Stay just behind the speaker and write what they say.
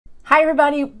Hi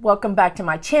everybody, welcome back to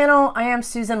my channel. I am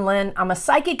Susan Lynn. I'm a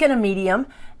psychic and a medium,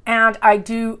 and I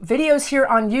do videos here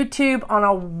on YouTube on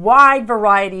a wide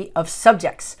variety of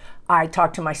subjects. I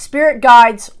talk to my spirit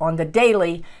guides on the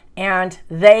daily, and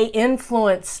they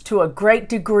influence to a great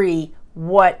degree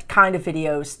what kind of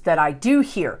videos that I do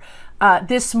here.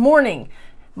 This morning,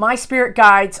 my spirit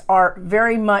guides are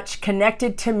very much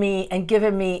connected to me and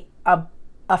giving me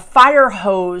a fire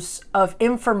hose of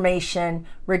information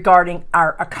regarding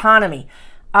our economy.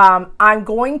 I'm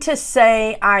going to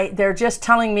say they're just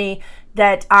telling me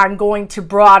that I'm going to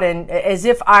broaden, as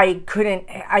if I couldn't.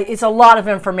 It's a lot of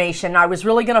information. I was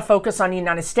really going to focus on the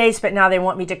United States, but now they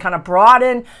want me to kind of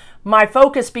broaden my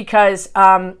focus because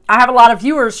I have a lot of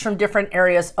viewers from different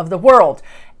areas of the world.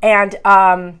 And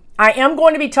I am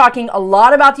going to be talking a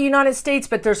lot about the United States,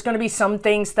 but there's going to be some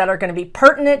things that are going to be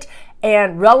pertinent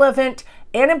and relevant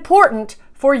and important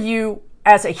for you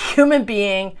as a human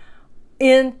being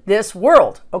in this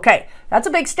world. Okay, that's a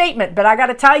big statement, but I got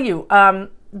to tell you,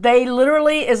 they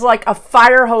literally is like a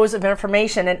fire hose of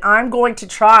information, and I'm going to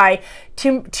try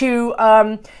to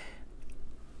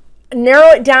narrow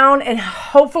it down, and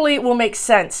hopefully it will make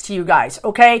sense to you guys,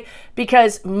 okay?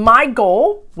 Because my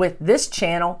goal with this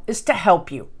channel is to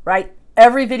help you, right?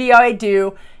 Every video I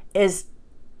do is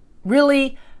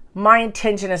really, my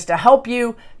intention is to help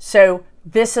you, so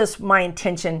this is my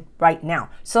intention right now.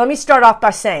 So let me start off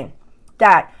by saying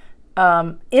that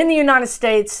in the United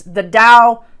States, the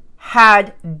Dow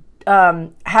had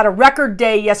a record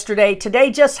day yesterday.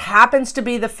 Today just happens to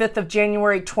be the 5th of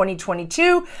January,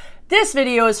 2022. This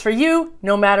video is for you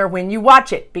no matter when you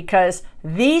watch it, because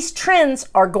these trends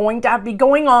are going to be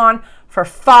going on for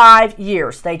 5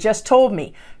 years. They just told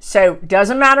me. So it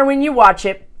doesn't matter when you watch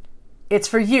it. It's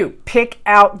for you. Pick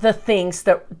out the things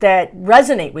that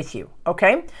resonate with you,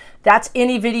 okay? That's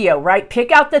any video, right?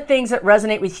 Pick out the things that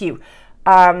resonate with you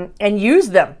and use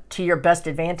them to your best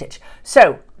advantage.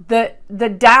 So the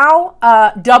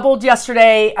Dow doubled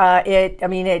yesterday.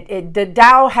 The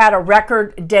Dow had a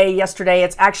record day yesterday.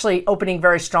 It's actually opening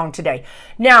very strong today.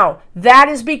 Now, that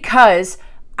is because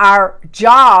our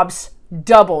jobs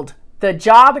doubled. The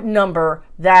job number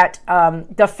that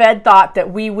the Fed thought that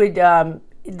we would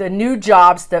the new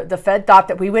jobs that the Fed thought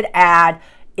that we would add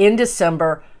in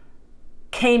December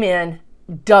came in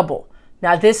double.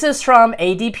 Now, this is from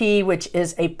ADP, which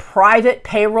is a private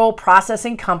payroll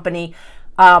processing company,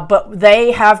 but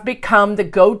they have become the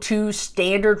go-to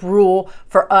standard rule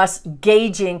for us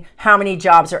gauging how many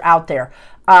jobs are out there.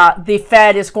 The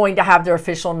Fed is going to have their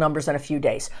official numbers in a few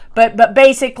days. But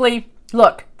basically,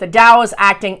 look, the Dow is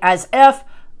acting as if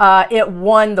it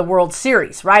won the World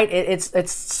Series, right?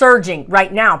 It's surging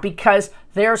right now because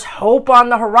there's hope on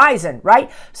the horizon,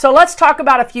 right? So let's talk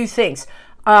about a few things.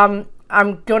 I'm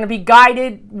going to be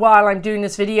guided while I'm doing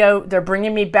this video. They're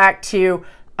bringing me back to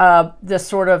the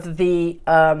sort of the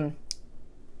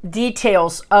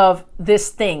details of this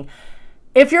thing.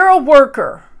 If you're a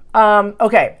worker,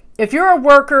 okay, if you're a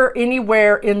worker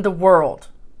anywhere in the world,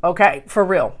 okay, for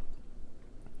real,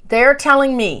 they're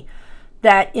telling me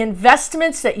that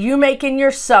investments that you make in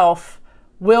yourself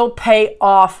will pay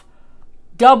off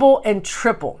double and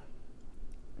triple.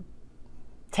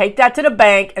 Take that to the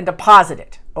bank and deposit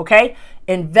it, okay?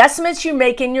 Investments you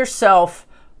make in yourself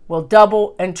will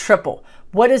double and triple.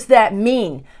 What does that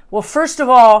mean? Well, first of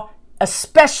all,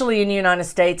 especially in the United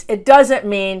States, it doesn't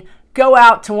mean go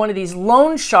out to one of these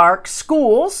loan shark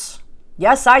schools.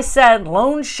 Yes, I said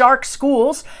loan shark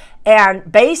schools,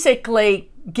 and basically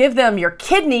give them your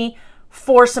kidney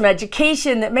for some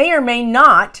education that may or may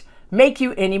not make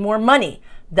you any more money.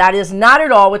 That is not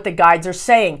at all what the guides are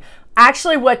saying.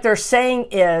 Actually, what they're saying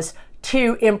is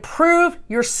to improve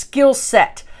your skill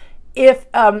set. If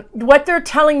what they're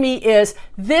telling me is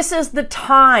this is the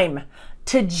time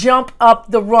to jump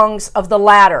up the rungs of the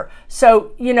ladder.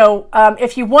 So, you know,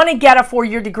 if you want to get a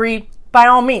 4-year degree, by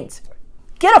all means,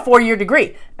 get a 4-year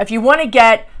degree. If you want to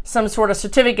get some sort of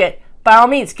certificate, by all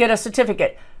means, get a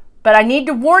certificate. But I need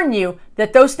to warn you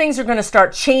that those things are going to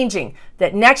start changing,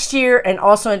 that next year and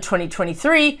also in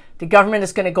 2023, the government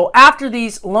is going to go after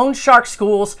these loan shark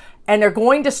schools, and they're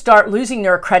going to start losing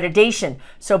their accreditation.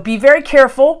 So be very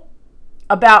careful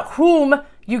about whom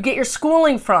you get your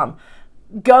schooling from.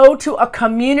 Go to a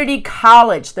community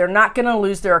college. They're not going to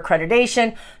lose their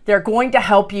accreditation. They're going to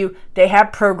help you. They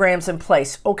have programs in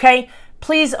place, okay?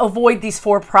 Please avoid these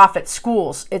for-profit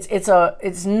schools.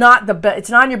 It's not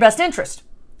in your best interest.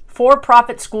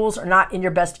 For-profit schools are not in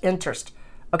your best interest,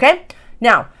 okay?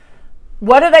 Now,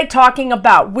 what are they talking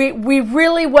about? We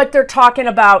really, what they're talking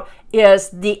about is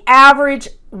the average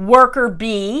worker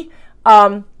bee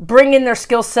bringing their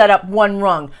skill set up one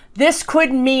rung. This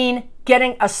could mean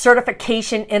getting a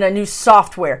certification in a new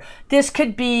software. This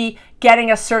could be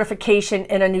getting a certification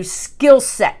in a new skill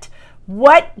set.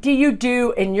 What do you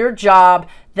do in your job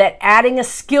that adding a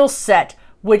skill set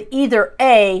would either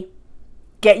A,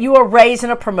 get you a raise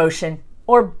and a promotion,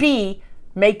 or B,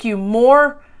 make you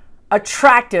more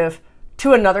attractive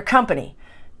to another company?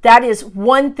 That is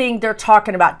one thing they're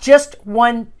talking about. Just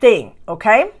one thing,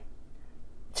 okay?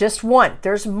 Just one.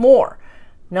 There's more.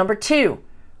 Number two,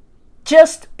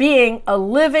 just being a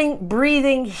living,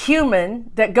 breathing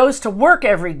human that goes to work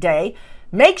every day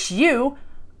makes you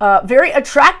very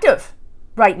attractive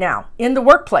right now in the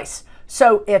workplace.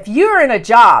 So if you're in a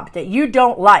job that you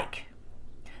don't like,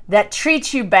 that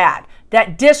treats you bad,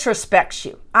 that disrespects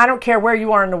you, I don't care where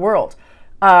you are in the world,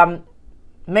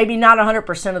 maybe not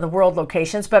 100% of the world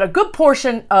locations, but a good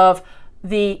portion of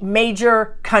the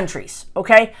major countries,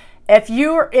 okay? If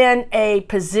you're in a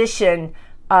position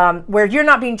where you're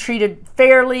not being treated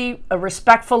fairly,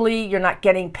 respectfully, you're not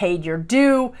getting paid your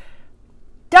due,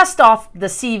 dust off the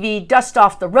CV, dust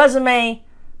off the resume,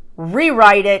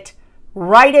 rewrite it,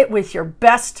 write it with your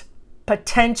best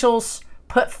potentials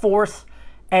put forth,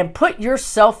 and put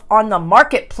yourself on the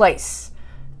marketplace.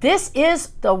 This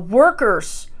is the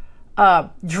workers'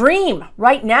 dream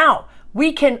right now.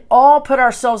 We can all put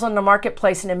ourselves on the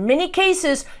marketplace, and in many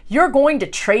cases, you're going to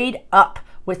trade up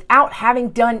without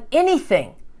having done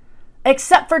anything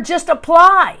except for just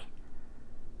apply.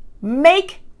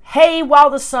 Make hay while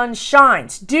the sun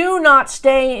shines. Do not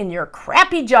stay in your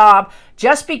crappy job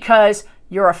just because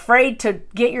you're afraid to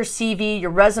get your CV, your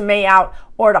resume out,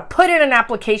 or to put in an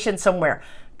application somewhere.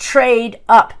 Trade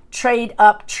up, trade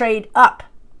up, trade up.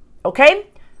 Okay?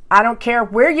 I don't care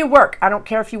where you work. I don't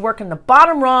care if you work in the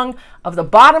bottom rung of the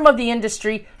bottom of the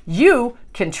industry. You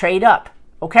can trade up.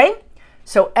 Okay?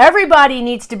 So everybody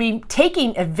needs to be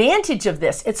taking advantage of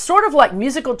this. It's sort of like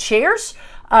musical chairs.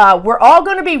 We're all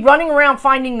going to be running around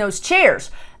finding those chairs.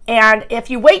 And if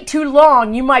you wait too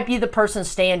long, you might be the person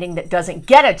standing that doesn't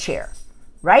get a chair,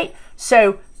 right?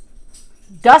 So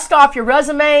dust off your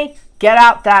resume, get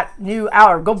out that new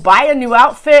hour, go buy a new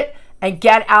outfit and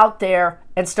get out there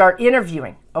and start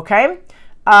interviewing, okay?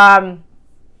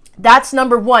 That's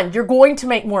number one. You're going to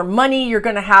make more money. You're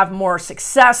going to have more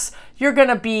success. You're going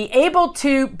to be able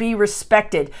to be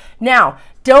respected. Now,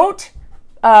 don't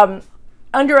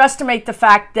underestimate the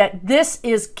fact that this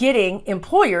is getting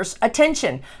employers'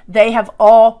 attention. They have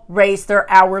all raised their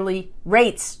hourly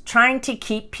rates, trying to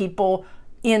keep people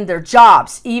in their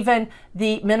jobs. Even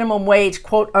the minimum wage,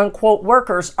 quote unquote,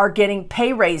 workers are getting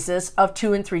pay raises of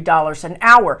 $2 and $3 an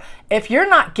hour. If you're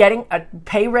not getting a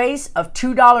pay raise of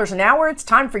 $2 an hour, it's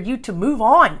time for you to move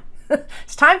on.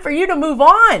 It's time for you to move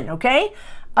on, okay?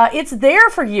 It's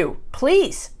there for you.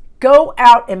 Please go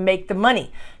out and make the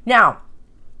money. Now,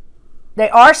 they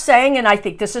are saying, and I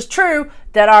think this is true,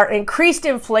 that our increased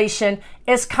inflation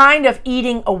is kind of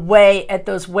eating away at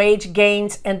those wage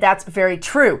gains, and that's very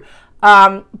true.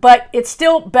 But it's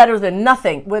still better than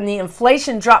nothing. When the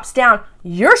inflation drops down,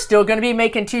 you're still going to be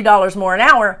making $2 more an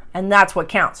hour, and that's what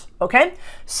counts, okay?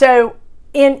 So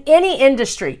in any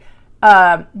industry,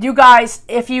 you guys,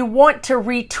 if you want to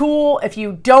retool, if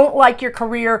you don't like your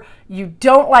career, you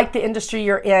don't like the industry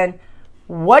you're in,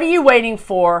 what are you waiting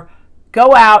for?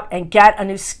 Go out and get a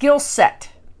new skill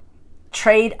set.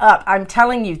 Trade up. I'm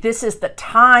telling you, this is the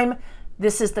time.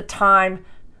 This is the time.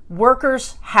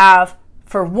 Workers have,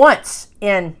 for once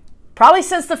in probably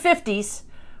since the 50s,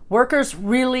 workers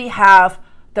really have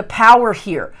the power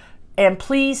here. And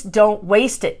please don't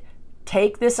waste it.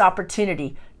 Take this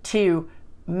opportunity to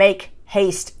make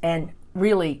haste and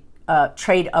really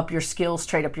trade up your skills,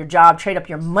 trade up your job, trade up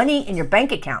your money in your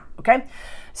bank account, okay?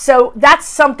 So that's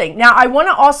something. Now, I want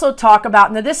to also talk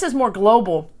about, now this is more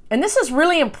global, and this is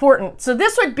really important. So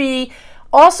this would be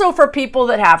also for people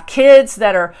that have kids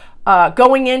that are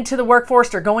going into the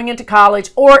workforce or going into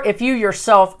college, or if you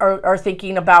yourself are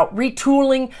thinking about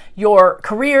retooling your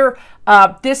career,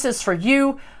 this is for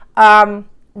you.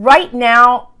 Right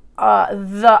now,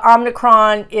 the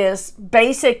Omicron is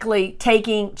basically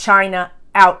taking China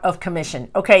out of commission.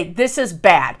 Okay, this is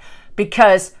bad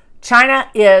because China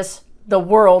is the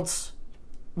world's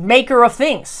maker of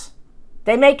things.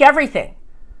 They make everything.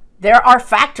 They're our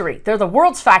factory. They're the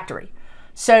world's factory.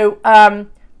 So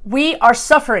we are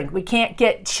suffering. We can't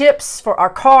get chips for our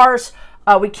cars.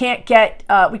 We can't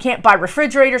buy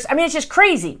refrigerators. I mean, it's just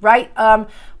crazy, right?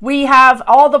 We have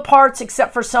all the parts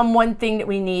except for some one thing that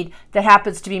we need that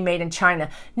happens to be made in China.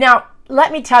 Now,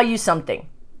 let me tell you something.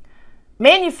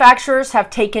 Manufacturers have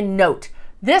taken note.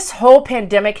 This whole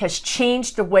pandemic has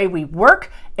changed the way we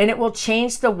work, and it will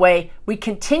change the way we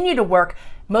continue to work.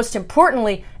 Most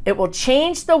importantly, it will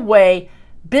change the way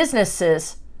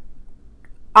businesses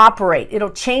operate.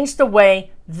 It'll change the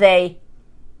way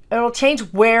it'll change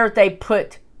where they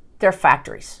put their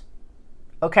factories.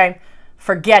 Okay?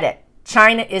 Forget it.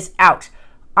 China is out.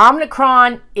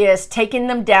 Omicron is taking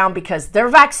them down because their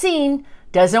vaccine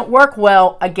doesn't work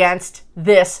well against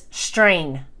this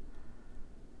strain.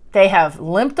 They have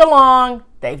limped along.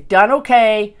 They've done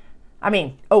okay. I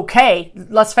mean, okay,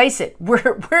 let's face it.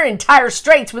 We're in dire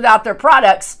straits without their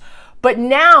products. But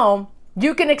now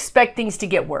you can expect things to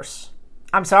get worse.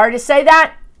 I'm sorry to say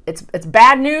that. It's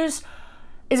bad news.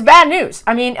 It's bad news.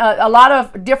 I mean, a lot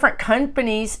of different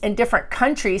companies in different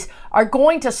countries are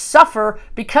going to suffer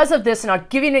because of this. And I'll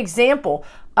give you an example.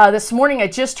 This morning, I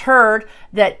just heard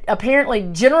that apparently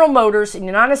General Motors in the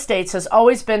United States has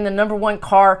always been the #1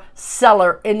 car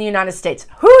seller in the United States.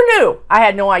 Who knew? I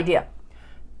had no idea.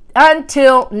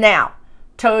 Until now.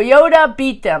 Toyota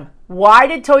beat them. Why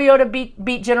did Toyota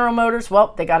beat General Motors?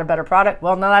 Well, they got a better product.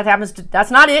 Well, no,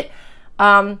 that's not it.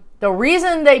 The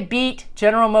reason they beat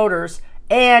General Motors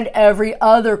and every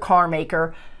other car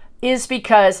maker is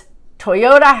because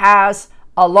Toyota has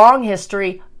a long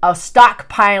history of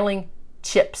stockpiling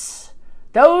chips.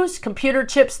 Those computer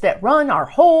chips that run our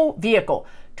whole vehicle.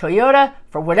 Toyota,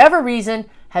 for whatever reason,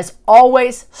 has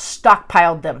always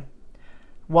stockpiled them.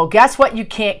 Well, guess what you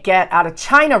can't get out of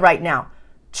China right now?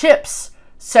 Chips.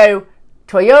 So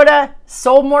Toyota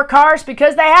sold more cars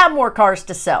because they have more cars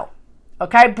to sell.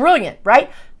 Okay, brilliant,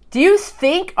 right? Do you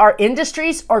think our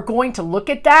industries are going to look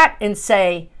at that and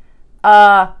say,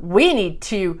 we need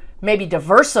to maybe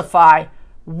diversify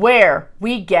where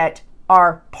we get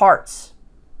our parts,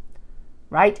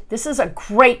 right? This is a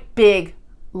great big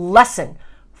lesson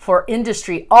for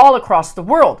industry all across the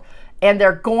world, and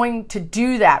they're going to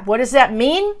do that. What does that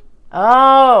mean?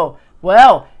 Oh,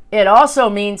 well, it also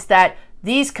means that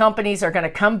these companies are going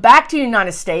to come back to the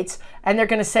United States and they're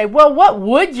going to say, well, what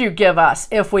would you give us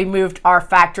if we moved our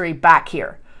factory back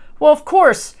here? Well, of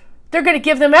course, they're going to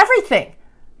give them everything.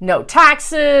 No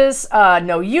taxes,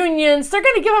 no unions. They're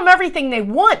going to give them everything they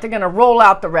want. They're going to roll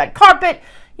out the red carpet.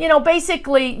 You know,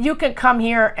 basically, you can come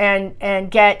here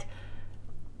and get,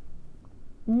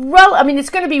 well, I mean, it's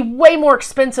going to be way more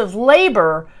expensive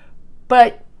labor,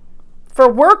 but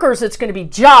for workers, it's going to be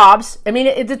jobs. I mean,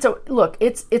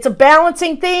 it's a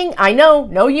balancing thing. I know,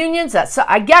 no unions.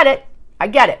 I get it. I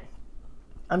get it.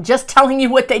 I'm just telling you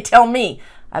what they tell me.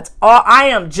 That's all. I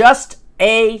am just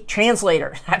a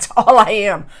translator. That's all I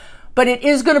am. But it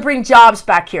is going to bring jobs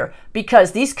back here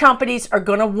because these companies are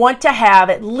going to want to have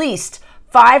at least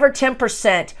 5 or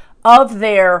 10% of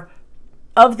their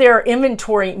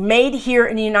inventory made here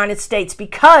in the United States.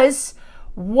 Because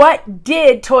what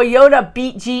did Toyota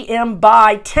beat GM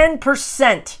by?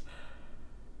 10%.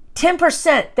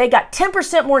 10%. They got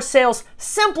 10% more sales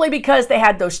simply because they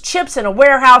had those chips in a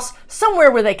warehouse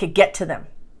somewhere where they could get to them.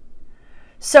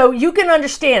 So you can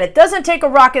understand, it doesn't take a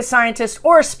rocket scientist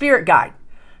or a spirit guide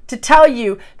to tell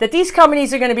you that these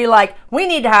companies are going to be like, we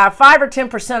need to have 5 or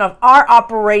 10% of our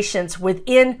operations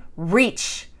within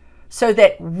reach so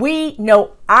that we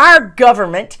know our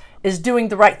government is doing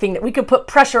the right thing, that we could put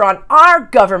pressure on our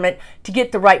government to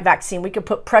get the right vaccine. We could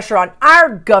put pressure on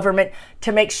our government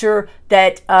to make sure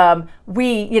that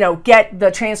we, get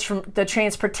the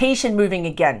transportation moving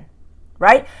again,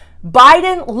 right?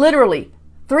 Biden literally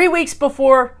 3 weeks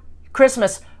before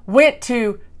Christmas went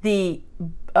to the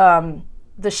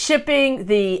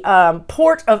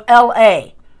port of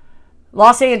LA,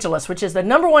 Los Angeles, which is the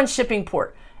 #1 shipping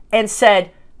port, and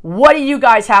said, what do you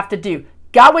guys have to do?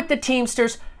 Got with the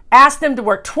Teamsters, asked them to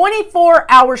work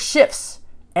 24-hour shifts,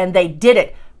 and they did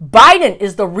it. Biden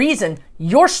is the reason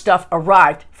your stuff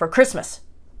arrived for Christmas.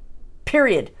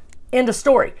 Period. End of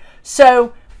story.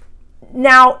 So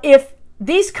now if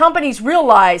these companies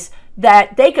realize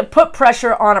that they could put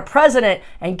pressure on a president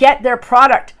and get their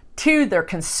product to their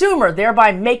consumer,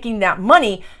 thereby making that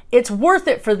money, it's worth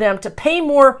it for them to pay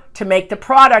more to make the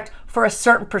product for a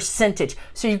certain percentage.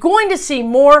 So you're going to see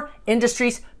more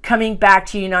industries coming back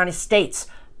to the United States.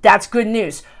 That's good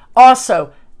news.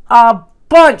 Also, a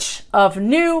bunch of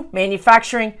new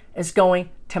manufacturing is going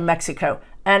to Mexico.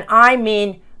 And I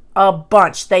mean a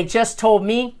bunch. They just told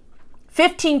me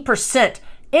 15%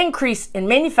 increase in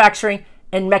manufacturing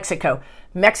in Mexico.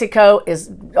 Mexico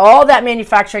is, all that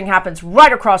manufacturing happens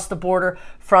right across the border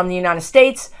from the United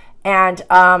States. And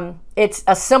it's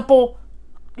a simple,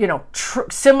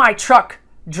 semi-truck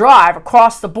drive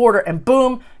across the border and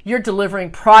boom, you're delivering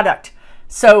product.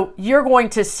 So you're going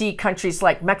to see countries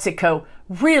like Mexico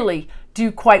really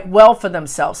do quite well for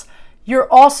themselves.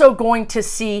 You're also going to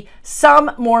see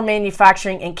some more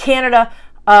manufacturing in Canada.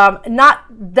 Not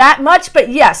that much, but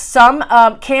yes, some.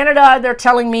 Canada, they're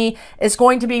telling me, is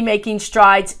going to be making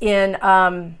strides in,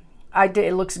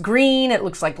 it looks green, it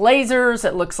looks like lasers,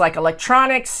 it looks like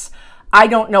electronics. I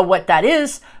don't know what that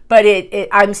is, but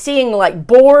I'm seeing like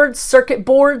boards, circuit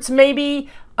boards maybe.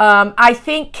 I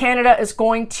think Canada is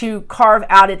going to carve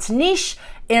out its niche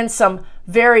in some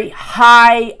very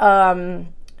high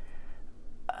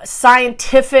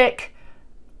scientific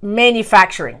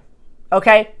manufacturing.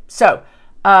 Okay, so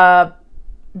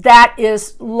that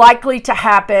is likely to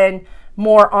happen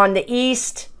more on the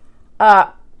east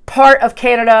part of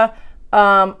Canada.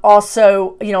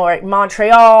 Also, you know, like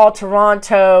Montreal,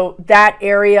 Toronto, that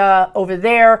area over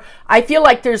there. I feel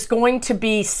like there's going to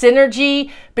be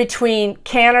synergy between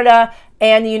Canada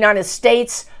and the United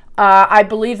States. I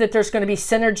believe that there's going to be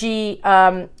synergy.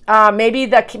 Maybe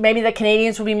the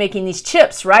Canadians will be making these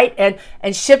chips, right?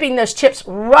 And shipping those chips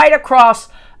right across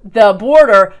the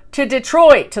border to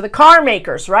Detroit, to the car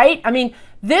makers, right? I mean,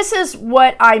 this is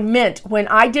what I meant when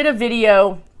I did a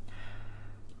video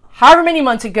however many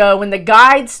months ago when the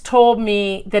guides told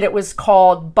me that it was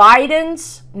called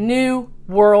Biden's New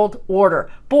World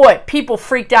Order. Boy, people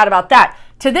freaked out about that.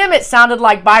 To them, it sounded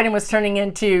like Biden was turning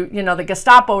into, you know, the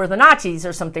Gestapo or the Nazis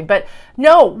or something. But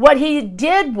no, what he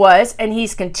did was, and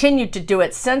he's continued to do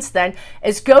it since then,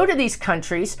 is go to these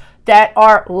countries that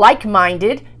are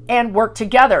like-minded and work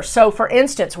together. So for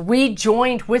instance, we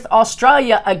joined with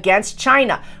Australia against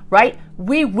China, right?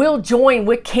 We will join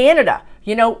with Canada.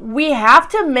 You know, we have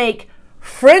to make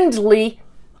friendly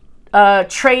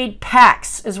trade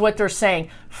pacts is what they're saying.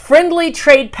 Friendly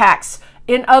trade pacts.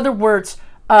 In other words,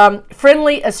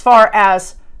 friendly as far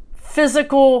as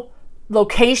physical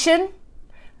location,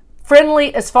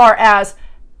 friendly as far as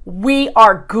we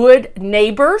are good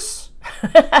neighbors,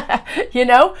 you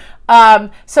know.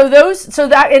 And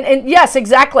yes,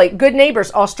 exactly, good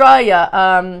neighbors, Australia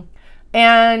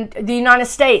and the United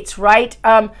States, right?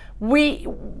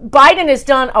 Biden has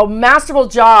done a masterful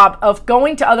job of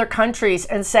going to other countries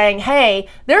and saying, hey,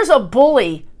 there's a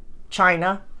bully,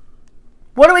 China.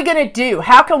 What are we going to do?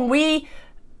 How can we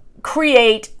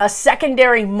create a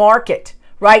secondary market,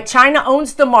 right? China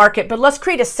owns the market, but let's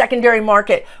create a secondary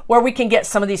market where we can get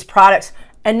some of these products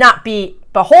and not be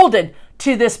beholden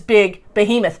to this big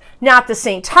behemoth. Now, at the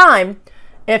same time,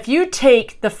 if you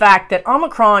take the fact that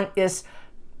Omicron is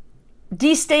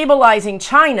destabilizing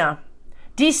China,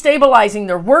 destabilizing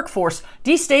their workforce,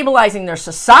 destabilizing their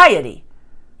society.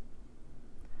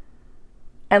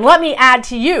 And let me add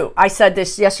to you, I said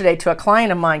this yesterday to a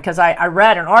client of mine because I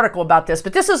read an article about this,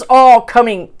 but this is all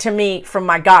coming to me from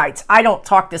my guides. I don't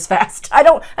talk this fast. I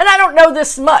don't know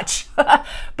this much.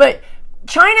 But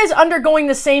China is undergoing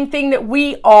the same thing that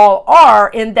we all are,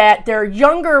 in that their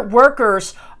younger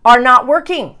workers are not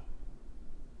working.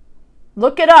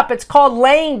 Look it up. It's called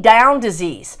laying down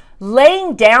disease.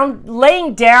 Laying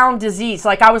down disease.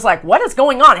 Like, I was like, what is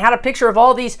going on? I had a picture of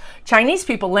all these Chinese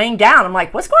people laying down. I'm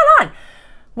like, what's going on?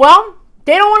 Well,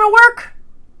 they don't want to work.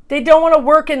 They don't want to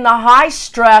work in the high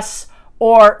stress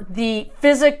or the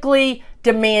physically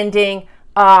demanding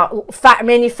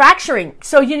manufacturing.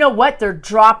 So you know what? They're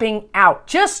dropping out,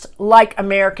 just like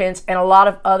Americans and a lot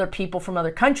of other people from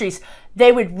other countries.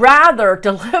 They would rather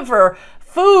deliver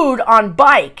food on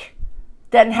bike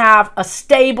than have a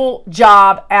stable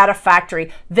job at a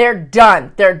factory. They're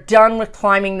done. They're done with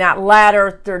climbing that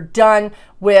ladder. They're done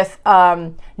with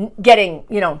getting,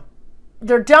 you know,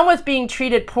 they're done with being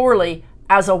treated poorly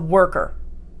as a worker.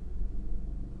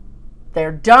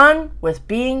 They're done with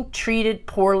being treated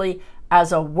poorly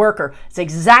as a worker. It's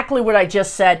exactly what I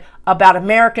just said about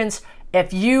Americans.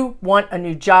 If you want a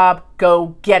new job,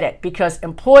 go get it, because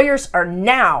employers are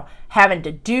now having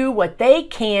to do what they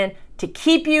can to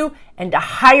keep you and to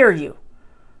hire you.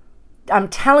 I'm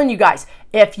telling you guys,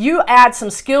 if you add some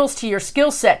skills to your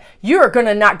skill set, you're going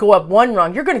to not go up one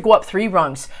rung. You're going to go up 3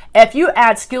 rungs. If you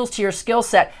add skills to your skill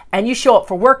set and you show up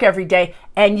for work every day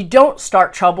and you don't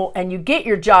start trouble and you get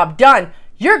your job done,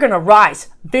 you're going to rise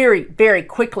very, very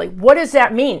quickly. What does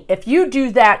that mean? If you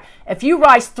do that, if you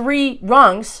rise 3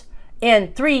 rungs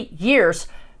in 3 years,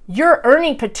 your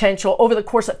earning potential over the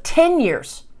course of 10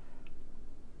 years,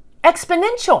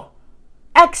 exponential.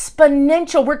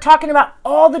 Exponential. We're talking about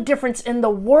all the difference in the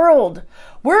world.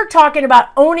 We're talking about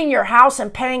owning your house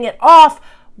and paying it off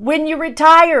when you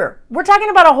retire. We're talking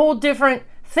about a whole different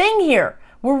thing here.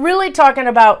 We're really talking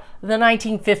about the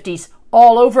 1950s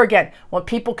all over again, when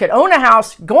people could own a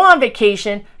house, go on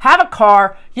vacation, have a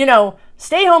car, you know,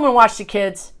 stay home and watch the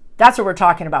kids. That's what we're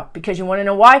talking about. Because you want to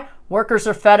know why? Workers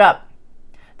are fed up.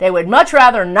 They would much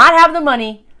rather not have the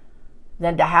money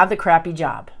than to have the crappy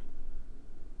job.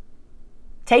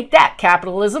 Take that,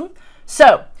 capitalism.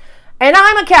 So, and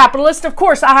I'm a capitalist. Of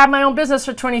course, I have my own business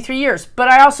for 23 years, but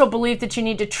I also believe that you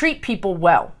need to treat people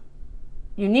well.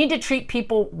 You need to treat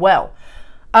people well.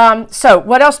 So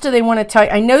what else do they want to tell you?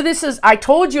 I know this is, I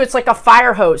told you it's like a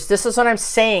fire hose. This is what I'm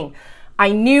saying.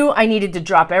 I knew I needed to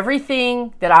drop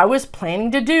everything that I was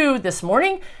planning to do this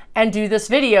morning and do this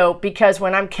video, because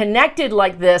when I'm connected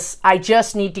like this, I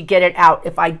just need to get it out.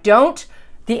 If I don't,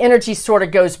 the energy sort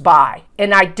of goes by,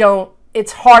 and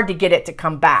it's hard to get it to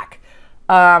come back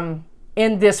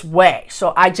in this way.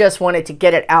 So I just wanted to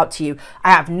get it out to you.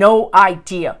 I have no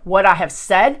idea what I have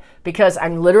said, because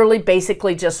I'm literally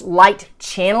basically just light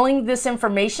channeling this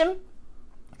information.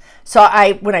 So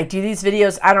when I do these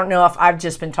videos, I don't know if I've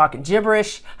just been talking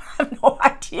gibberish. I have no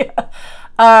idea.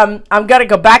 I'm going to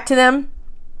go back to them.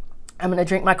 I'm going to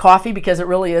drink my coffee because it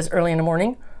really is early in the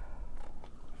morning.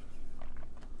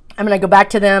 I'm going to go back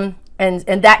to them, and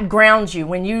that grounds you.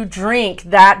 When you drink,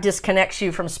 that disconnects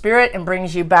you from spirit and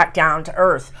brings you back down to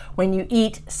earth. When you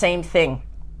eat, same thing.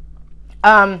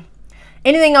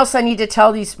 Anything else I need to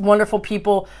tell these wonderful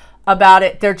people about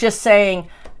it? They're just saying,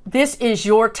 this is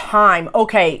your time.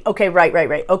 Okay,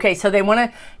 right. Okay, so they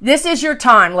want to, this is your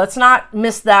time. Let's not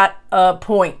miss that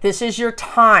point. This is your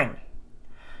time.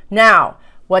 Now,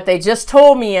 what they just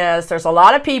told me is there's a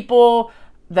lot of people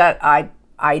that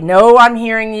I know I'm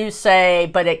hearing you say,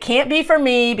 but it can't be for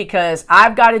me because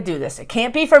I've got to do this. It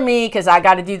can't be for me because I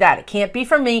got to do that. It can't be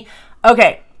for me.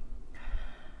 Okay.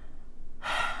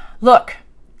 Look,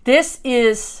 this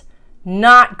is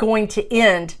not going to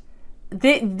end.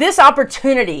 This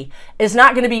opportunity is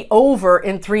not going to be over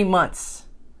in 3 months.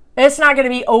 It's not going to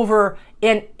be over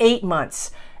in 8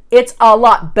 months. It's a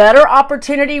lot better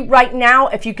opportunity right now.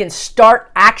 If you can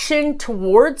start action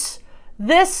towards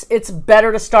this, it's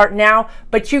better to start now,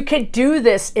 but you could do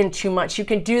this in 2 months. You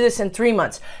can do this in 3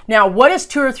 months. Now, what does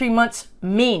 2 or 3 months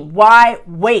mean? Why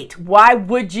wait? Why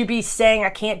would you be saying I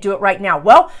can't do it right now?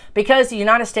 Well, because the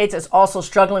United States is also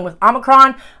struggling with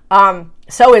Omicron.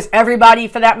 So is everybody,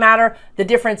 for that matter. The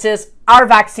difference is our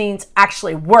vaccines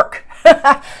actually work.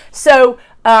 So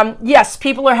yes,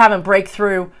 people are having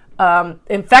breakthrough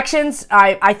infections.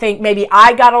 I think maybe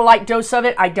I got a light dose of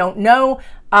it. I don't know.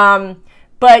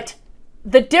 But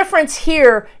the difference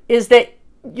here is that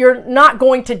you're not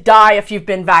going to die if you've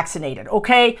been vaccinated,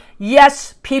 okay?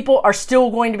 Yes, people are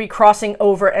still going to be crossing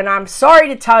over, and I'm sorry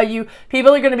to tell you,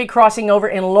 people are going to be crossing over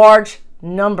in large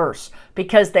numbers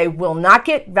because they will not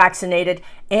get vaccinated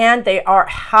and they are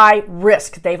high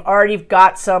risk. They've already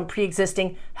got some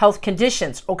pre-existing health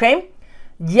conditions, okay?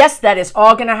 Yes, that is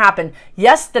all going to happen.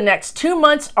 Yes, the next 2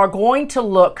 months are going to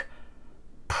look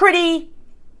pretty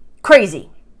crazy.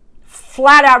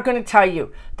 Flat out going to tell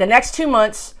you, the next 2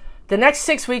 months, the next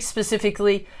 6 weeks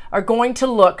specifically, are going to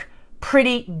look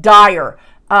pretty dire.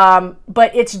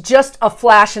 But it's just a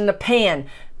flash in the pan,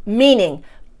 meaning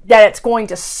that it's going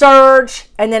to surge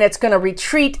and then it's going to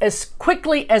retreat as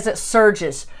quickly as it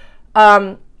surges.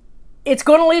 It's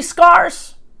going to leave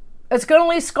scars. It's going to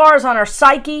leave scars on our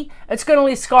psyche. It's going to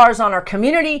leave scars on our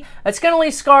community. It's going to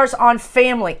leave scars on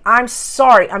family. I'm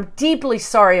sorry. I'm deeply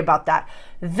sorry about that.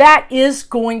 That is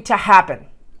going to happen.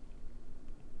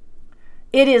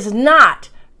 It is not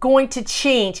going to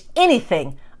change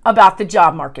anything about the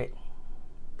job market.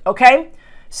 Okay?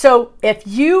 So if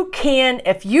you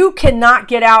cannot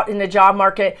get out in the job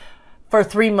market for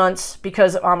 3 months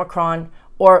because of Omicron,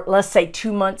 or let's say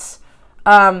 2 months,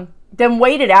 then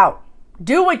wait it out.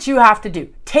 Do what you have to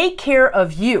do. Take care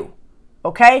of you.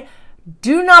 Okay?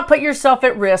 Do not put yourself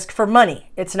at risk for money.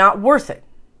 It's not worth it.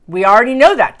 We already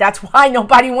know that. That's why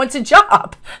nobody wants a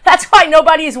job. That's why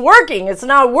nobody's working. It's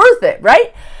not worth it,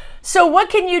 right? So what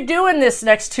can you do in this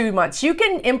next 2 months? You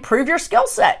can improve your skill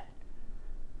set.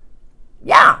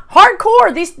 Yeah,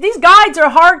 hardcore. These guides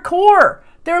are hardcore.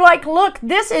 They're like, look,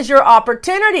 this is your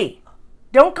opportunity.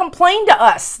 Don't complain to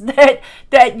us that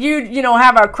you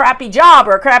have a crappy job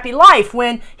or a crappy life,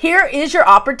 when here is your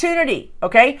opportunity,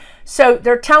 okay? So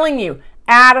they're telling you,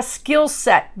 add a skill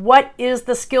set. What is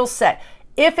the skill set?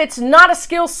 If it's not a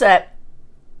skill set,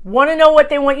 want to know what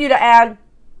they want you to add?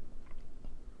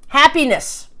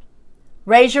 Happiness.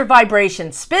 Raise your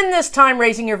vibration. Spend this time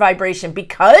raising your vibration,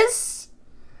 because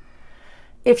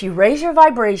if you raise your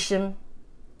vibration,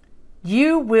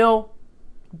 you will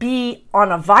be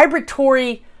on a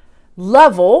vibratory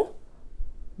level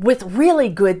with really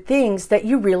good things that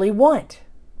you really want,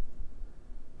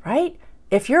 right?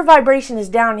 If your vibration is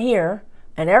down here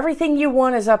and everything you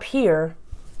want is up here,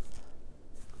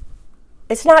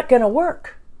 it's not going to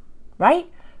work,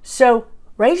 right? So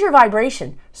raise your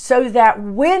vibration so that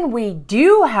when we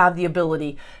do have the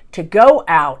ability to go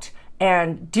out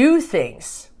and do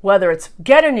things, whether it's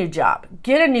get a new job,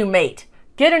 get a new mate,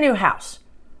 get a new house,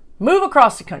 move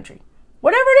across the country,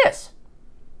 whatever it is,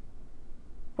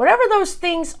 whatever those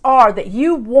things are that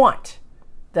you want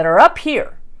that are up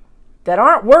here, that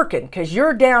aren't working because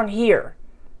you're down here,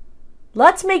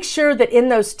 let's make sure that in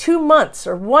those 2 months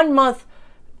or 1 month,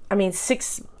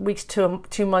 6 weeks to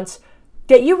 2 months,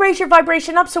 that you raise your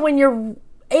vibration up so when you're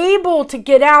able to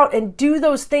get out and do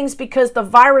those things because the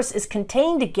virus is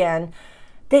contained again,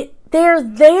 they're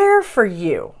there for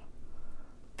you.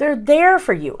 They're there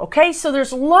for you, okay? So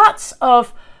there's lots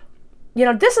of,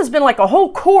 this has been like a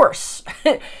whole course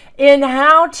in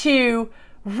how to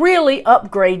really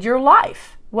upgrade your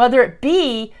life, whether it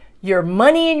be your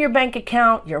money in your bank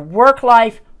account, your work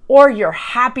life, or your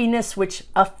happiness, which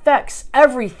affects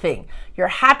everything. Your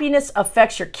happiness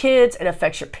affects your kids, it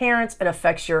affects your parents, it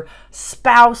affects your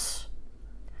spouse,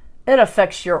 it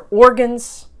affects your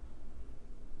organs,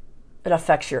 it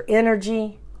affects your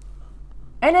energy,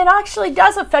 and it actually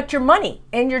does affect your money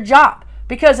and your job.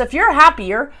 Because if you're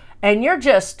happier and you're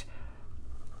just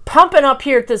pumping up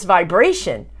here at this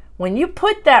vibration, when you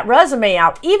put that resume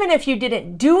out, even if you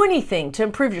didn't do anything to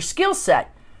improve your skill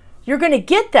set, you're going to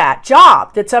get that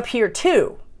job that's up here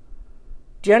too.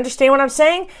 Do you understand what I'm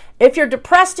saying? If you're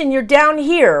depressed and you're down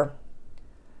here,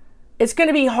 it's going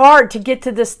to be hard to get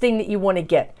to this thing that you want to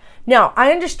get. Now,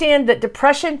 I understand that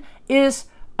depression is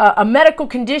a medical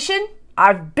condition.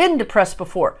 I've been depressed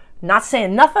before. Not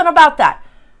saying nothing about that.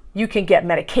 You can get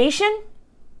medication,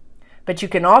 but you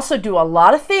can also do a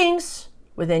lot of things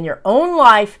within your own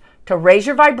life to raise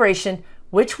your vibration,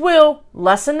 which will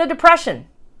lessen the depression.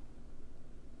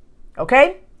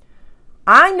 Okay?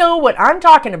 I know what I'm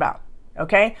talking about.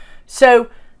 Okay? So,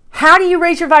 how do you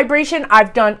raise your vibration?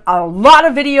 I've done a lot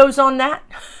of videos on that.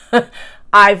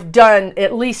 I've done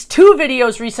at least 2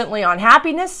 videos recently on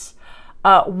happiness.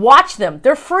 Watch them.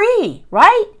 They're free,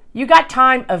 right? You got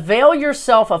time. Avail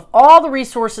yourself of all the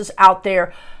resources out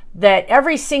there, that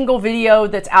every single video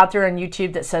that's out there on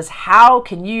YouTube that says, how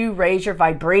can you raise your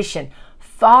vibration?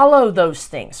 Follow those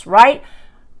things, right?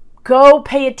 Go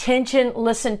pay attention,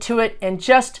 listen to it, and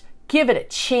just give it a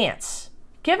chance.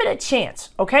 Give it a chance,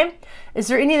 okay? Is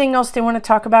there anything else they want to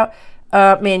talk about?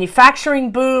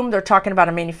 Manufacturing boom. They're talking about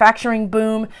a manufacturing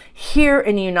boom here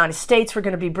in the United States. We're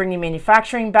going to be bringing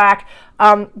manufacturing back.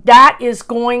 That is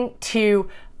going to...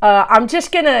 I'm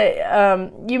just going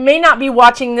to, you may not be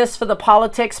watching this for the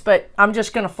politics, but I'm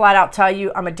just going to flat out tell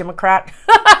you I'm a Democrat.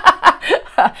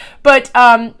 but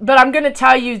I'm going to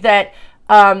tell you that,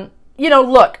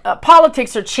 look,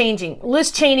 politics are changing. Liz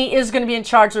Cheney is going to be in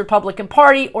charge of the Republican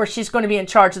Party, or she's going to be in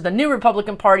charge of the new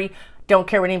Republican Party. Don't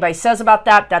care what anybody says about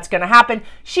that. That's going to happen.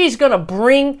 She's going to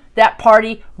bring that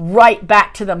party right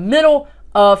back to the middle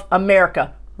of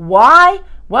America. Why?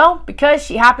 Well, because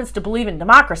she happens to believe in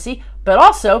democracy, but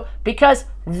also because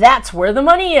that's where the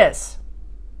money is.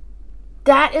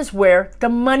 That is where the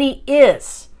money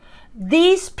is.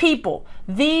 These people,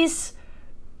 these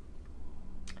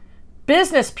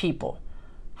business people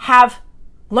have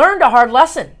learned a hard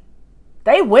lesson.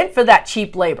 They went for that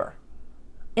cheap labor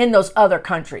in those other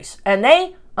countries, and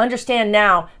they understand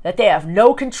now that they have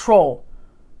no control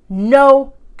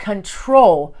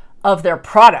of their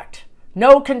product.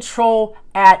 No control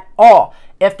at all.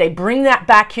 If they bring that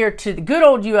back here to the good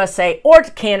old USA or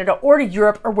to Canada or to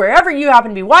Europe or wherever you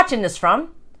happen to be watching this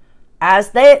from, as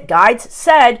the guides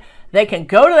said, they can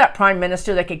go to that prime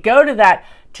minister, they could go to that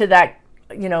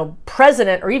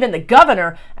president or even the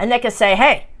governor, and they can say,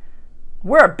 hey,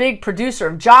 we're a big producer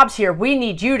of jobs here. We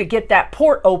need you to get that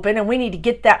port open, and we need to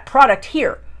get that product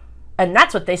here. And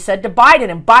that's what they said to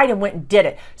Biden, and Biden went and did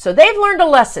it. So they've learned a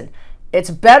lesson. It's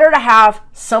better to have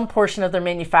some portion of their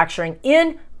manufacturing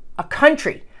in a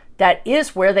country that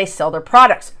is where they sell their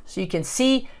products. So you can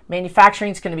see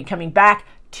manufacturing is going to be coming back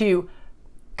to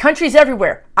countries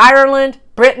everywhere. Ireland,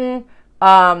 Britain,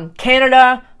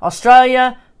 Canada,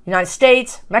 Australia, United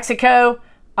States, Mexico.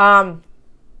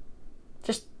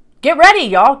 Just get ready,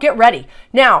 y'all. Get ready.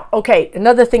 Now, okay,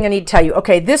 another thing I need to tell you.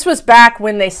 Okay, this was back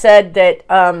when they said that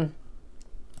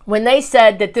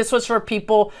this was for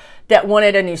people that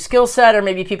wanted a new skill set, or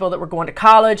maybe people that were going to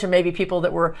college, or maybe people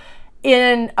that were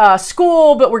in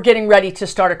school but were getting ready to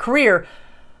start a career.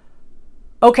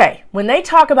 Okay, when they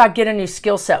talk about get a new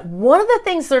skill set, one of the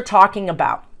things they're talking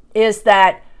about is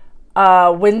that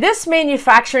when this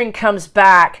manufacturing comes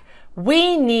back,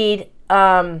 we need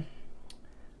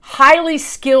highly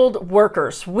skilled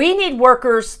workers. We need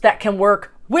workers that can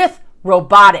work with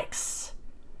robotics.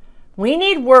 We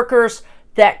need workers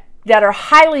that are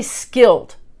highly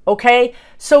skilled. Okay,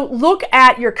 so look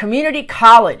at your community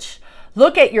college.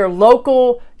 Look at your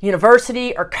local,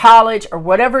 university or college or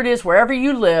whatever it is, wherever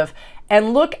you live,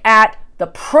 and look at the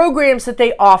programs that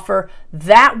they offer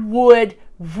that would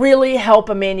really help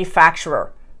a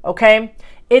manufacturer, okay?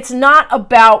 It's not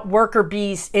about worker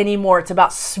bees anymore. It's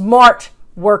about smart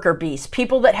worker bees,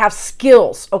 people that have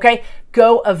skills, okay?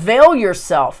 Go avail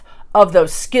yourself of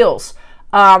those skills.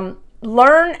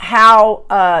 Learn how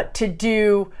to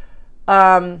do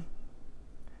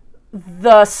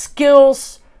the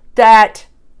skills that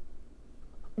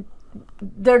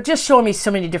they're just showing me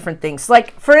so many different things.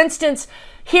 Like, for instance,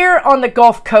 here on the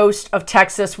Gulf Coast of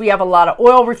Texas, we have a lot of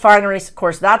oil refineries. Of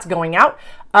course, that's going out.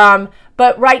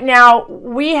 But right now,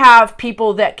 we have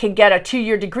people that can get a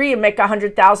 2-year degree and make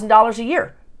 $100,000 a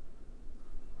year.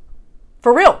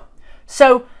 For real.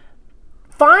 So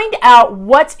find out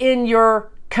what's in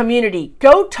your community.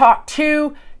 Go talk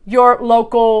to your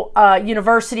local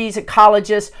universities and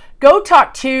colleges. Go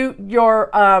talk to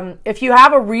your, if you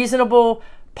have a reasonable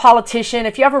politician,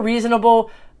 if you have a reasonable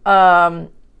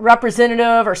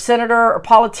representative or senator or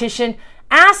politician,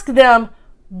 ask them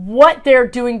what they're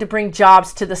doing to bring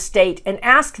jobs to the state, and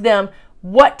ask them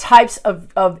what types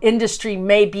of industry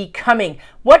may be coming.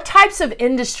 What types of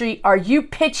industry are you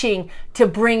pitching to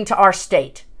bring to our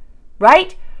state,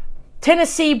 right?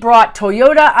 Tennessee brought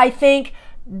Toyota, I think.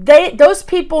 Those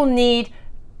people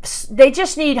they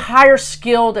just need higher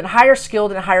skilled and higher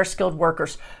skilled and higher skilled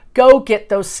workers. Go get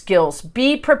those skills.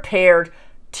 Be prepared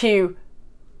to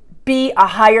be a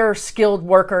higher skilled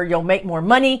worker. You'll make more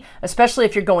money, especially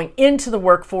if you're going into the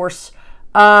workforce.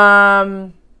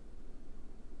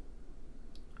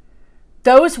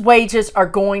 Those wages are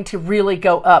going to really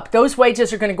go up. Those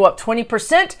wages are going to go up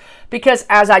 20% because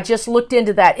as I just looked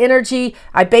into that energy,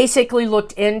 I basically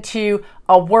looked into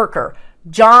a worker,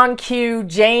 Jane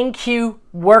Q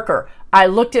worker. I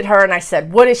looked at her and I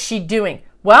said, what is she doing?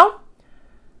 Well,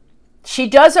 he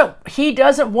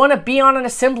doesn't want to be on an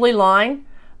assembly line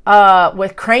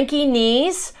with cranky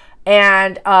knees,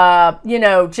 and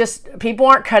just people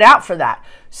aren't cut out for that.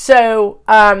 So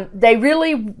they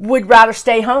really would rather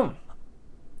stay home.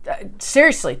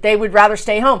 Seriously, they would rather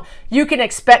stay home. You can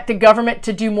expect the government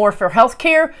to do more for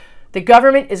healthcare. The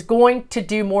government is going to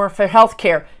do more for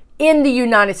healthcare in the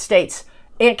United States.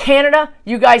 In Canada,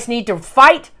 you guys need to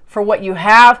fight for what you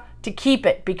have to keep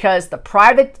it, because the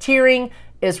privateering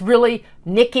is really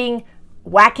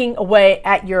whacking away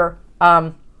at your,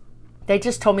 they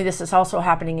just told me this is also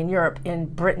happening in Europe, in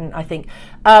Britain, I think.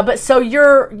 But so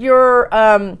your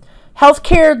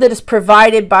healthcare that is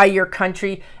provided by your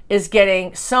country is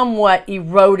getting somewhat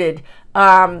eroded.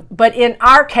 But in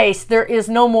our case, there is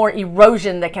no more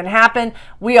erosion that can happen.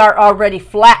 We are already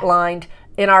flatlined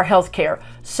in our healthcare.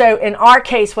 So in our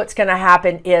case, what's going to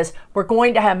happen is we're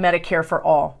going to have Medicare for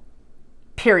all,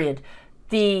 period.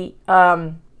 The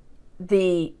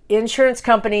insurance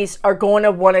companies are going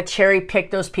to want to cherry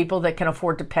pick those people that can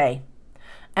afford to pay.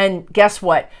 And guess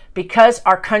what? Because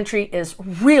our country is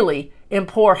really in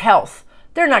poor health,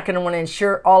 they're not going to want to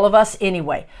insure all of us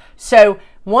anyway. So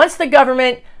once the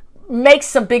government makes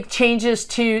some big changes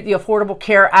to the Affordable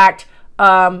Care Act,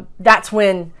 that's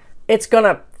when it's going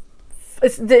to,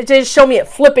 they just show me it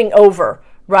flipping over,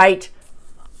 right?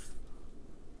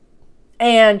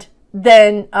 And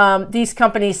then these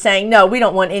companies saying, no, we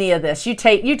don't want any of this. You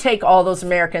take all those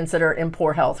Americans that are in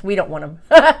poor health. We don't want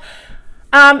them.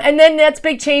 And then that's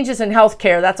big changes in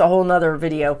healthcare. That's a whole nother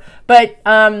video. But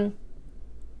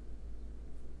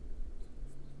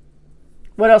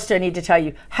what else do I need to tell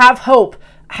you? Have hope.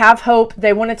 Have hope.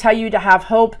 They want to tell you to have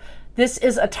hope. This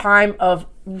is a time of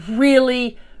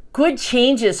really good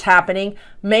changes happening.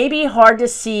 Maybe hard to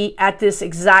see at this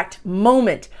exact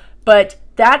moment, but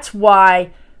that's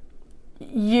why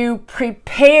you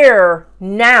prepare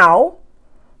now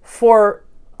for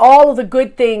all of the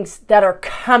good things that are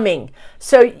coming.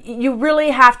 So you really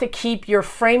have to keep your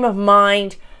frame of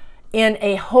mind in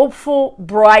a hopeful,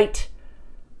 bright,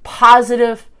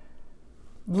 positive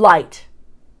light.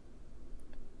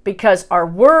 Because our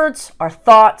words, our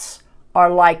thoughts are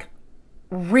like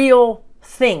real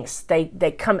things.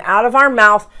 They come out of our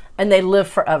mouth and they live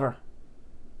forever.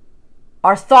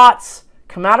 Our thoughts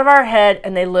come out of our head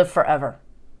and they live forever.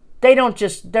 They don't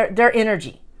just, they're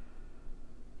energy.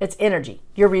 It's energy.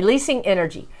 You're releasing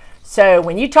energy. So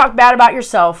when you talk bad about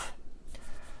yourself,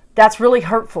 that's really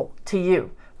hurtful to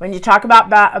you. When you talk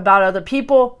about other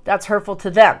people, that's hurtful to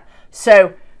them.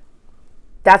 So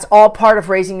that's all part of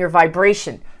raising your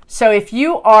vibration. So if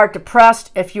you are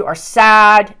depressed, if you are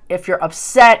sad, if you're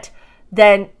upset,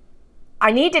 then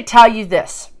I need to tell you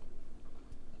this.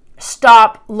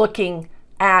 Stop looking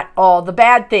at all the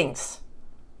bad things.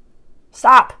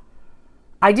 Stop.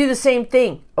 I do the same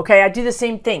thing, okay? I do the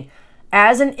same thing.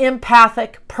 as an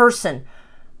empathic person,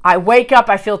 I wake up,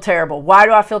 I feel terrible. Why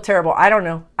do I feel terrible? I don't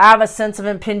know. I have a sense of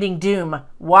impending doom.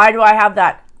 Why do I have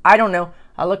that? I don't know.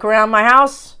 I look around my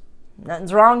house.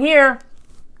 Nothing's wrong here.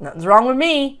 Nothing's wrong with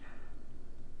me.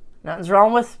 Nothing's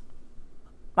wrong with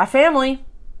my family.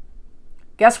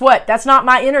 Guess what? That's not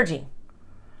my energy.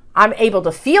 I'm able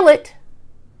to feel it.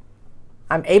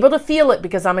 I'm able to feel it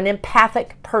because I'm an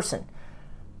empathic person.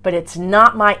 But it's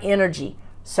not my energy.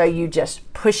 So you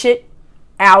just push it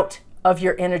out of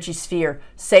your energy sphere.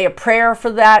 Say a prayer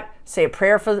for that. Say a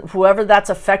prayer for whoever that's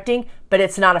affecting, but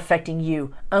it's not affecting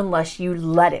you unless you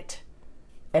let it.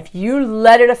 If you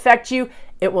let it affect you,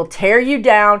 it will tear you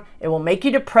down. It will make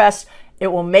you depressed. It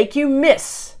will make you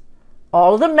miss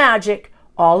all the magic,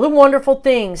 all the wonderful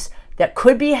things that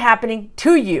could be happening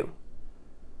to you.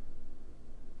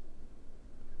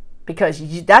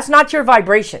 Because that's not your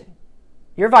vibration.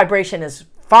 Your vibration is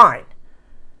fine.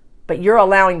 But you're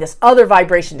allowing this other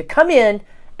vibration to come in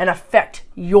and affect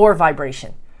your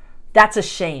vibration. That's a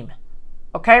shame.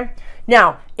 Okay?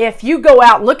 Now, if you go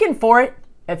out looking for it,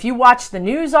 if you watch the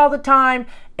news all the time,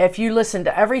 if you listen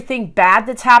to everything bad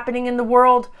that's happening in the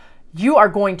world, you are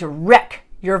going to wreck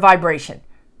your vibration.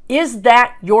 Is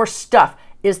that your stuff?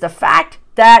 Is the fact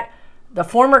that the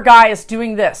former guy is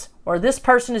doing this, or this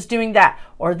person is doing that,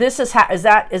 or this is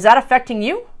that affecting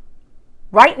you?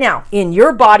 Right now, in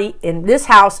your body, in this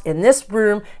house, in this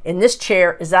room, in this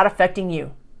chair, is that affecting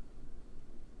you?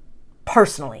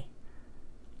 Personally?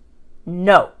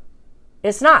 No,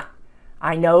 it's not.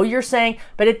 I know you're saying,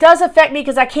 but it does affect me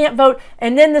because I can't vote,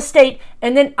 and then the state,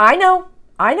 and then I know.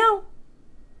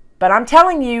 But I'm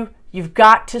telling you, you've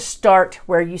got to start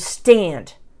where you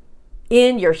stand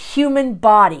in your human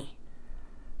body.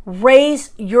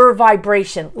 Raise your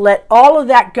vibration. Let all of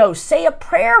that go. Say a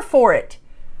prayer for it.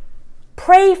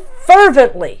 Pray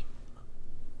fervently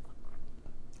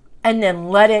and then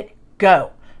let it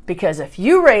go. Because if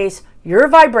you raise your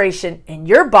vibration in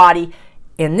your body,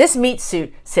 in this meat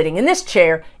suit, sitting in this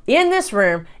chair, in this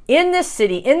room, in this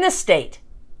city, in this state,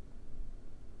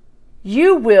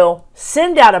 you will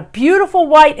send out a beautiful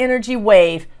white energy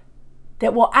wave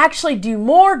that will actually do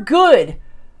more good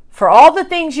for all the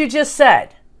things you just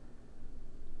said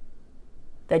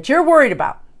that you're worried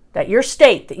about, that your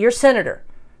state, that your senator,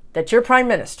 that your prime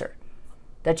minister,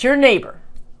 that your neighbor,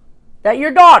 that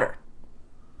your daughter,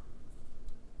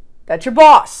 that your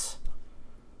boss,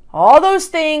 all those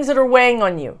things that are weighing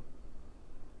on you.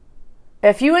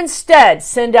 If you instead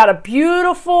send out a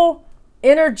beautiful,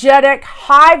 energetic,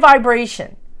 high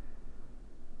vibration,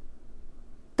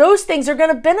 those things are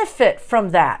going to benefit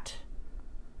from that.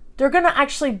 They're going to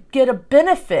actually get a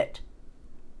benefit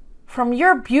from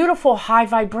your beautiful high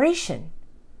vibration.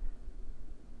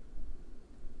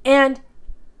 And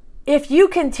if you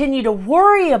continue to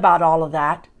worry about all of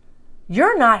that,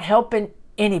 you're not helping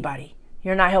anybody.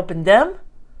 You're not helping them.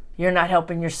 You're not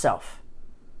helping yourself.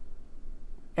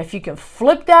 If you can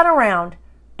flip that around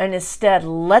and instead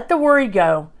let the worry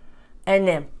go and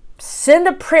then send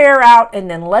a prayer out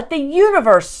and then let the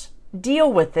universe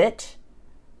deal with it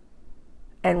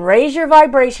and raise your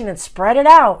vibration and spread it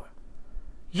out,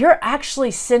 you're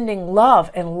actually sending love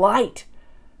and light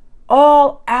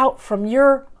all out from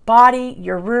your body,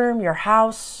 your room, your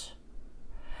house,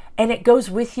 and it goes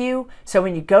with you. So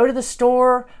when you go to the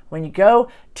store, when you go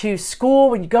to school,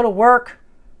 when you go to work,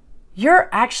 you're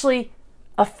actually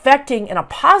affecting in a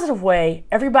positive way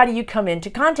everybody you come into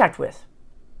contact with.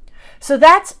 So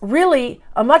that's really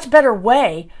a much better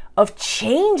way of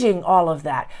changing all of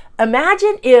that.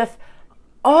 Imagine if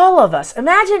all of us,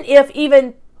 imagine if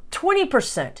even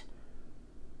 20%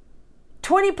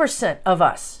 of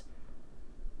us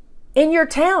in your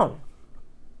town,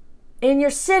 in your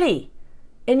city,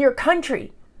 in your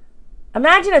country,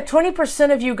 imagine if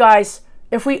 20% of you guys,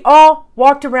 if we all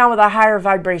walked around with a higher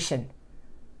vibration,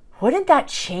 wouldn't that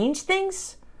change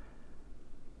things?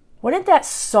 Wouldn't that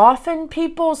soften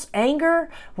people's anger?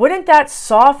 Wouldn't that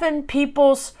soften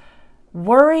people's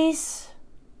worries?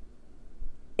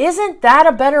 Isn't that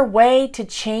a better way to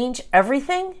change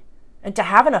everything and to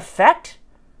have an effect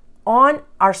on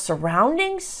our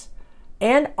surroundings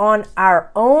and on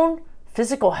our own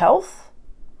physical health?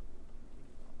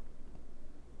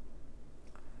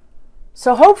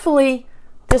 So hopefully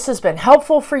this has been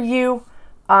helpful for you.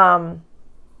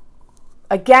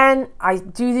 Again, I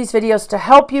do these videos to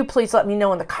help you. Please let me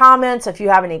know in the comments if you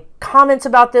have any comments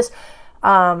about this.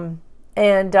 I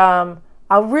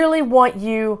really want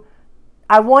you,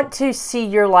 I want to see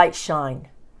your light shine.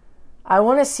 I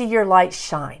want to see your light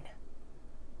shine.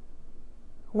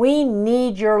 We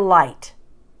need your light.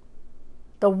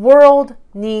 The world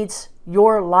needs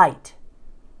your light.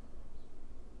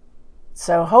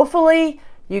 So hopefully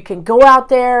you can go out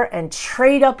there and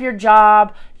trade up your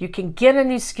job. You can get a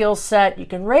new skill set. You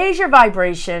can raise your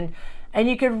vibration, and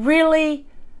you can really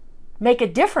make a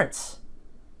difference.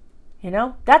 You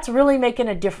know, that's really making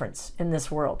a difference in this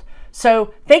world.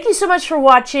 So thank you so much for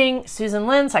watching. Susan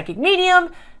Lynn, Psychic Medium.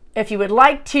 If you would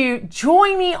like to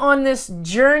join me on this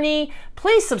journey,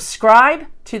 please subscribe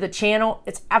to the channel.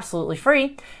 It's absolutely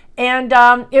free. And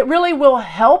it really will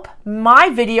help my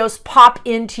videos pop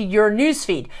into your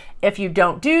newsfeed. If you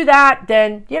don't do that,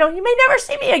 then, you know, you may never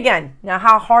see me again. Now,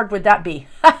 how hard would that be?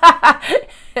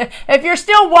 If you're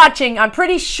still watching, I'm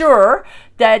pretty sure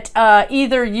that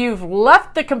either you've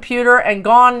left the computer and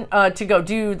gone to go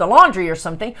do the laundry or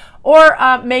something, or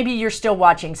maybe you're still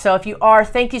watching. So if you are,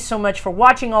 thank you so much for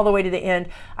watching all the way to the end.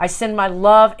 I send my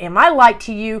love and my light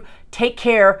to you. Take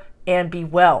care and be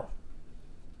well.